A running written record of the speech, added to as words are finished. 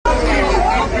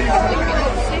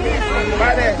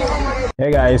Hey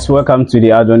guys, welcome to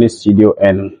the Adonis studio,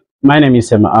 and my name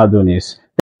is Adonis.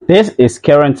 This is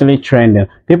currently trending.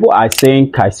 People are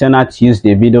saying cenat used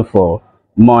Davido for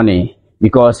money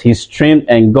because he streamed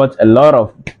and got a lot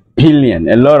of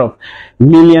 $1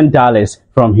 million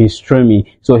from his streaming.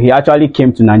 So he actually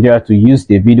came to Nigeria to use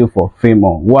the video for fame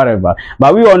or whatever.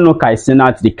 But we all know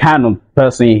cenat, the kind of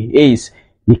person he is,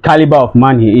 the caliber of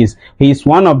man he is. He is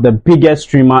one of the biggest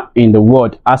streamer in the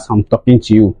world as I'm talking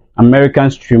to you. American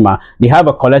streamer. They have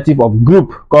a collective of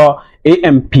group called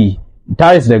AMP.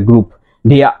 That is the group.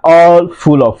 They are all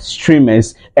full of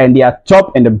streamers and they are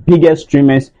top and the biggest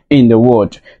streamers in the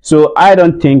world. So I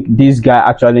don't think this guy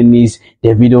actually needs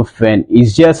the video fan.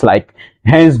 It's just like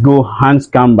hands go, hands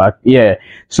come back. Yeah.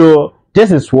 So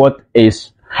this is what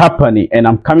is happening and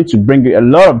I'm coming to bring you a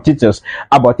lot of details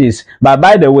about this. But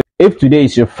by the way, if today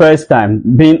is your first time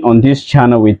being on this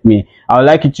channel with me, I would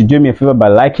like you to do me a favor by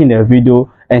liking the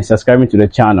video and subscribing to the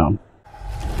channel.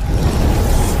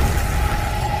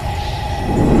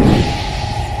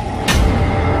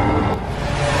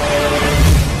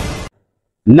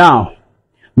 Now,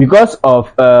 because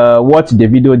of what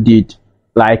Davido did,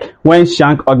 like when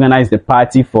Shank organized the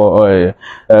party for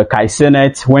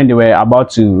cenat, when they were about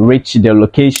to reach the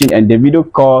location, and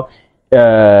Davido called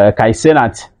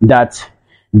cenat that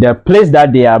the place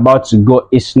that they are about to go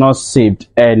is not saved,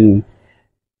 and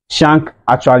Shank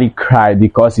actually cried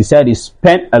because he said he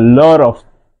spent a lot of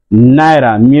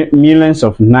naira, millions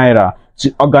of naira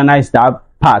to organize that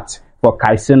part for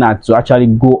cenat to actually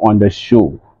go on the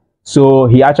show. So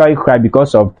he actually cried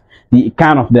because of the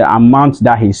amount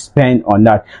that he spent on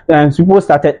that. And people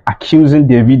started accusing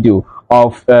Davido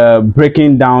of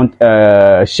breaking down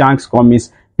Shank's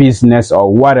comics business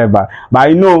or whatever. But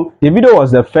I know Davido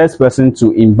was the first person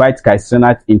to invite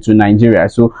cenat into Nigeria.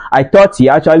 So I thought he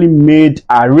actually made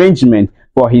arrangement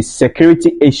for his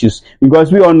security issues,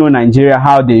 because we all know Nigeria,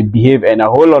 how they behave and a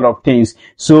whole lot of things.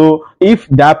 So if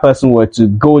that person were to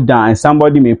go down and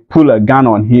somebody may pull a gun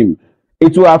on him,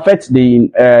 it will affect the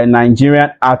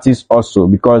Nigerian artist also,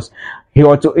 because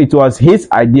it was his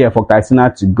idea for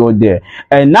cenat to go there.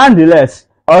 And nonetheless,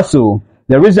 also,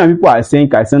 the reason people are saying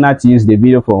cenat used the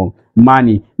video for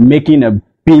money, making a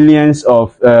billions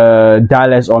of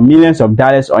dollars or millions of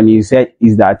dollars on his head,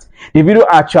 is that the video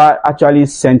actually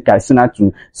sent cenat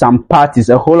to some parties,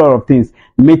 a whole lot of things,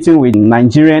 meeting with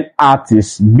Nigerian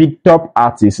artists, big top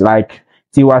artists like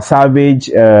Tiwa Savage,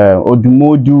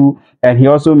 Odumodu, and he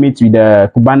also meets with the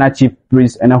Cubana chief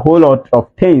priest, and a whole lot of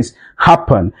things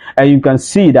happen. And you can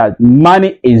see that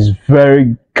money is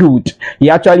very good.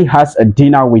 He actually has a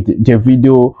dinner with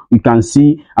Davido. You can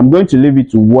see. I'm going to leave you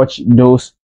to watch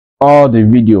all the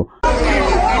video.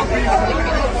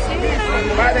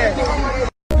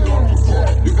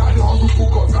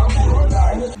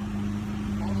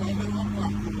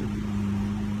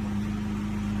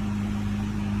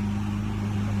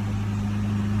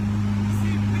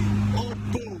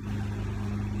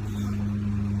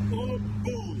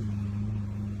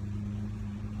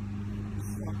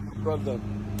 Brother.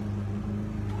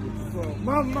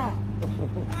 Mama.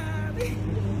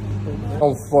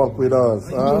 Don't fuck with us,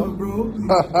 huh? Bro? I'm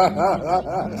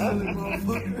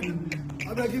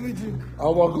not giving you. I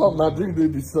walk up now, drink the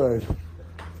decide.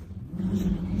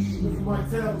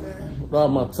 Martel, man. Nah,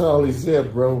 Martel is here,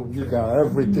 bro. You got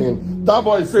everything. That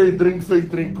boy say drink, fake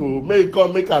drink, cool. Make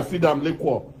I feed them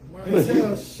liquor.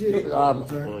 Martel, shit.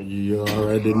 You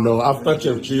already know. After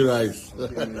Chef rice.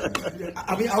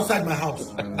 I mean, outside my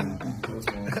house.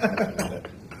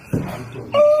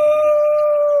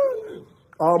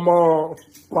 I'm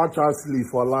partially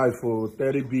for life for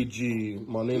 30 BG,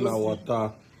 money na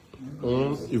water.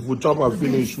 If we chop and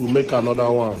finish, we'll make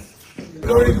another one.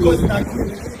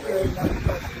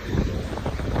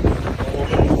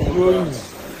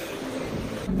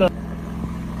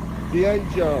 The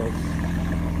angels.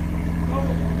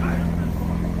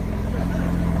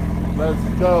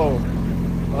 Let's go.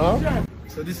 Huh?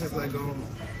 So this is like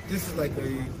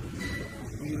a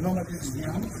normal piece of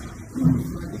yam.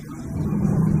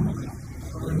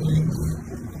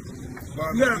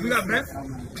 We got bread.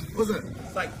 What's it?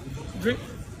 It's like drink.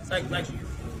 It's like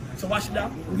to wash it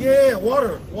down. Yeah,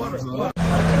 water. Okay,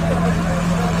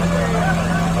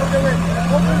 wait.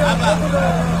 Open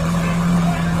up.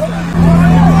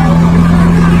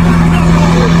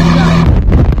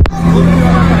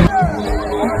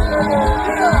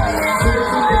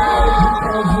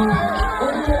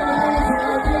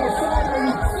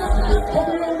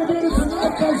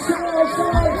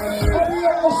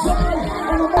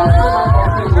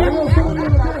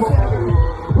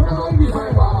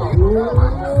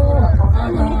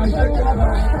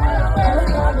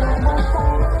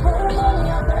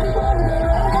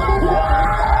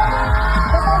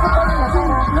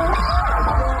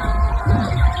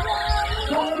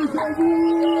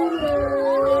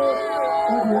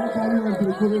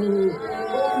 Oh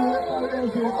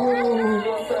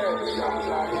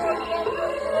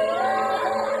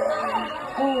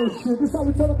shit, this how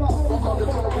we talk about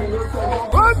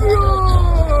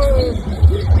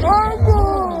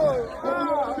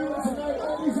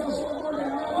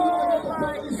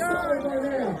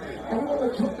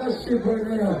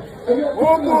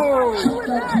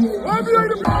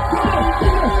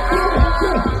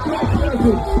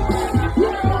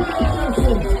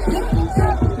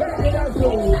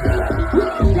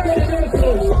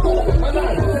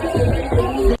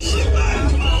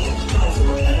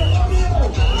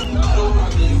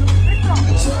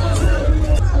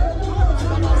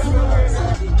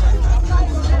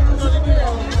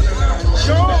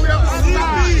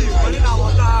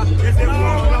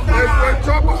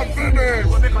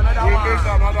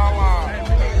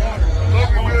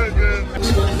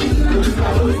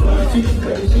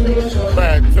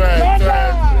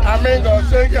I mean, go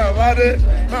shake your body.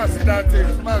 Man, see that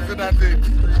thing. Man, see that thing.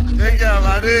 Shake your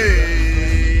body.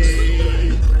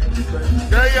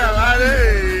 Shake your body.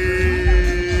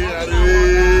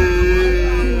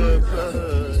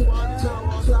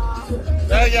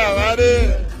 Shake your body.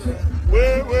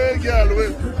 Wait, girl,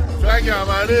 wait. Shake your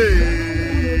body.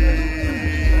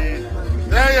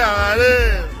 Shake your body.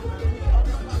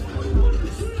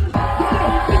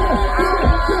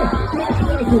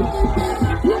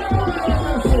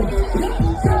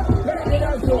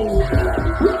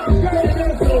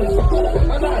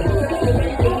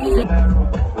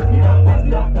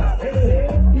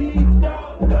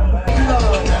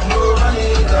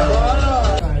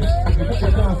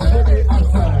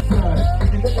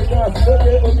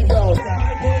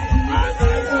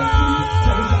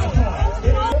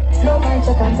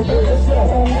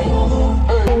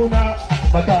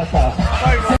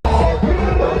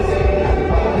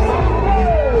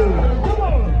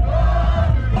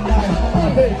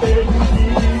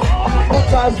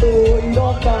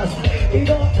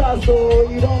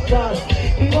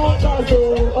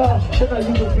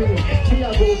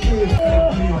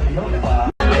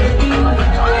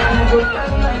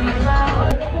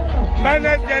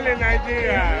 In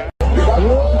Nigeria.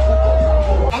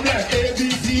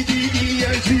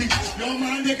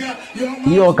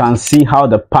 You all can see how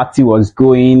the party was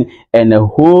going and a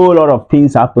whole lot of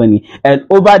things happening, and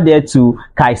over there too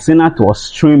cenat was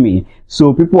streaming,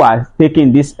 so people are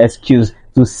taking this excuse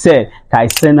to say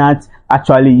cenat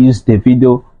actually used the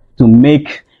video to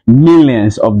make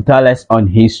millions of dollars on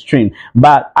his stream.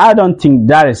 But I don't think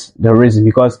that is the reason,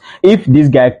 because if this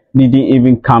guy didn't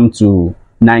even come to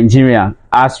Nigeria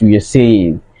as we are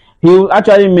saying, he will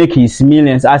actually make his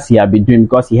millions as he had been doing,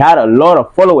 because he had a lot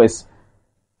of followers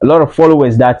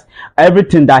that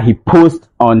everything that he posts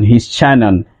on his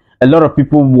channel, a lot of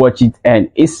people watch it, and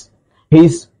he's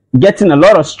getting a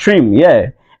lot of stream.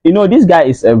 Yeah, you know, this guy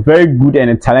is a very good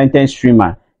and a talented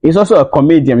streamer. He's also a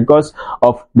comedian because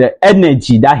of the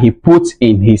energy that he puts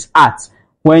in his art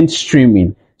when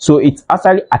streaming, so it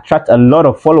actually attracts a lot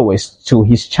of followers to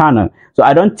his channel. So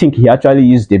I don't think he actually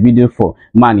used the video for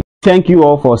money. Thank you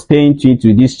all for staying tuned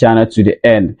to this channel to the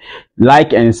end.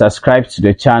 Like and subscribe to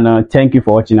the channel. Thank you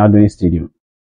for watching Adonis Studio.